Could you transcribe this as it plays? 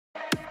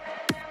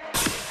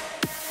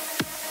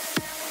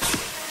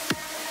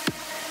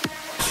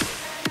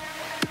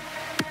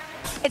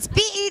It's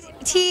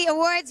BET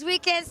Awards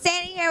weekend.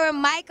 Standing here with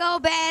Michael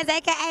Benz,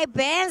 aka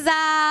BNZO.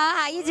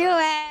 How you doing?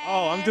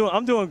 Oh,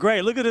 I'm doing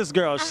great. Look at this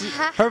girl.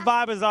 Her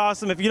vibe is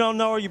awesome. If you don't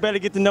know her, you better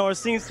get to know her.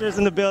 Seamstress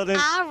in the building.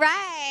 All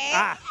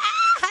right.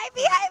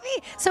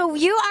 Hypey. So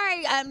you are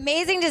an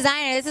amazing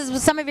designer. This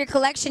is some of your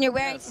collection you're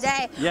wearing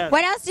today. Yes.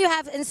 What else do you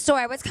have in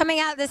store? What's coming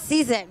out this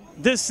season?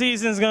 This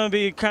season's gonna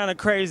be kind of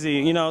crazy.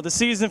 You know, the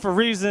season for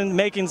Reason,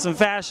 making some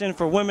fashion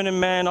for women and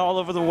men all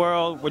over the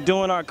world. We're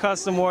doing our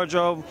custom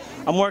wardrobe.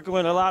 I'm working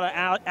with a lot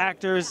of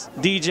actors,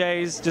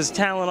 DJs, just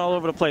talent all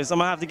over the place. I'm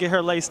gonna have to get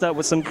her laced up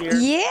with some gear.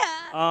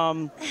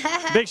 Yeah.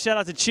 Big shout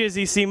out to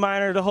Chizzy, C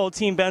Minor, the whole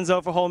team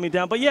BNZO for holding me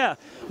down. But yeah,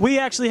 we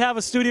actually have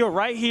a studio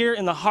right here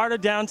in the heart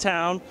of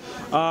downtown.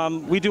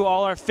 We do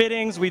all our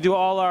fittings, we do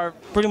all our,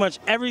 pretty much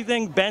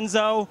everything.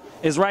 BNZO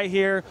is right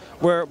here.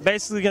 We're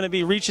basically gonna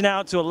be reaching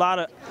out to a lot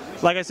of,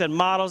 like I said,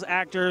 models,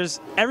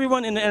 actors,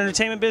 everyone in the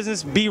entertainment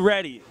business. Be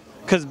ready,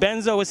 because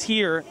BNZO is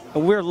here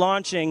and we're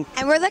launching.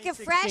 And we're looking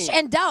fresh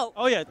and dope.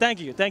 Oh yeah, thank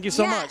you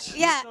so much.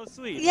 Yeah, you're so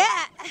sweet.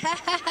 Yeah.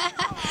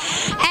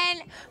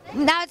 And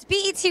now it's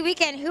BET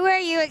weekend. Who are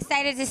you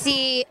excited to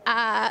see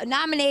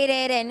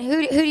nominated, and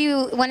who do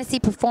you want to see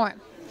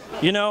perform?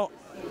 You know,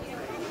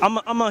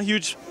 I'm a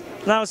huge,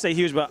 I don't say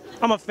huge, but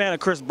I'm a fan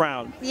of Chris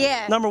Brown.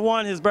 Yeah. Number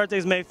one, his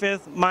birthday's May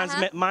 5th.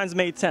 Mine's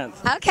May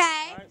 10th. Okay.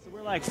 All right, so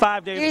we're like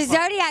 5 days.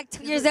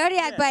 Your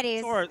Zodiac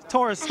buddies.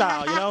 Taurus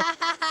style, you know.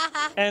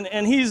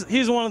 and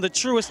he's one of the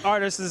truest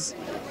artists.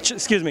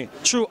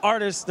 True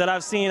artists that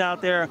I've seen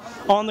out there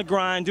on the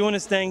grind, doing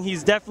his thing.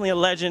 He's definitely a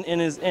legend in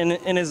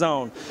his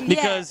own,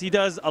 because he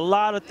does a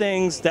lot of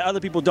things that other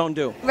people don't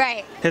do.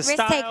 Right. His Risk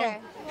style, taker.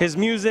 his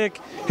music,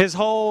 his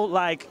whole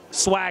like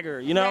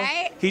swagger, you know.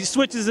 Right. He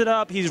switches it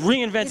up. He's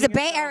reinventing. He's a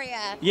Bay himself.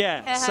 Area.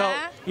 Yeah. So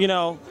you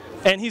know,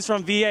 and he's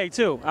from VA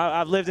too.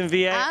 I've lived in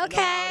VA.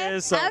 Okay.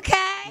 So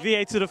okay.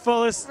 VA to the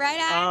fullest.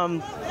 Right on.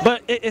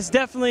 But it's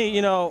definitely,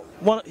 you know,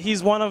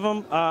 he's one of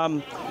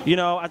them. You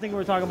know, I think we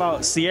were talking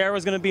about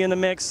Sierra's going to be in the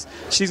mix.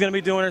 She's going to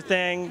be doing her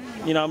thing.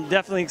 You know, I'm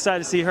definitely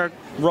excited to see her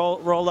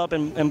roll up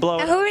and blow.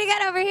 And who do we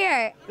got over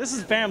here? This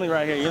is family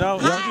right here, you know.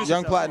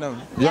 Young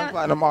Platinum. Young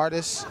Platinum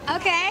artist.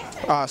 Okay.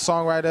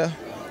 Songwriter,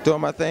 doing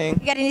my thing.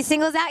 You got any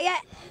singles out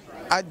yet?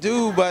 I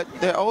do, but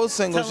they're old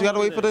singles. You gotta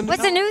wait for the new.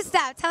 What's the new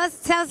stuff? Tell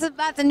us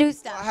about the new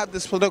stuff. I have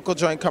this political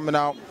joint coming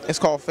out. It's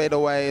called Fade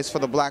Away. It's for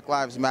the Black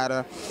Lives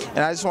Matter, and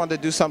I just wanted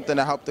to do something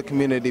to help the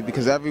community,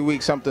 because every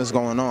week something's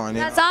going on.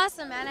 That's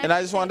awesome, man. And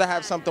I just wanted to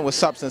have something with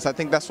substance. I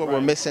think that's what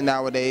we're missing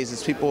nowadays,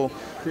 is people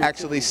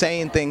actually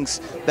saying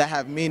things that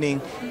have meaning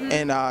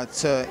and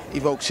to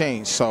evoke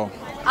change. So.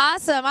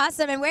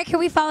 Awesome. And where can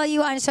we follow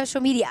you on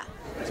social media?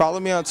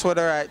 Follow me on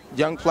Twitter at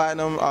Young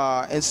Platinum,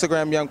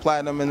 Instagram Young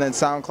Platinum, and then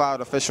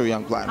SoundCloud official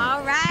Young Platinum.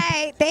 All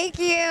right, thank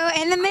you.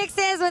 And the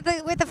mixes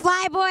with the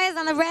Fly Boys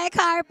on the red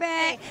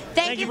carpet.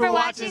 Thank you for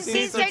watching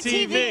Seamstress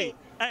TV.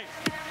 Hey.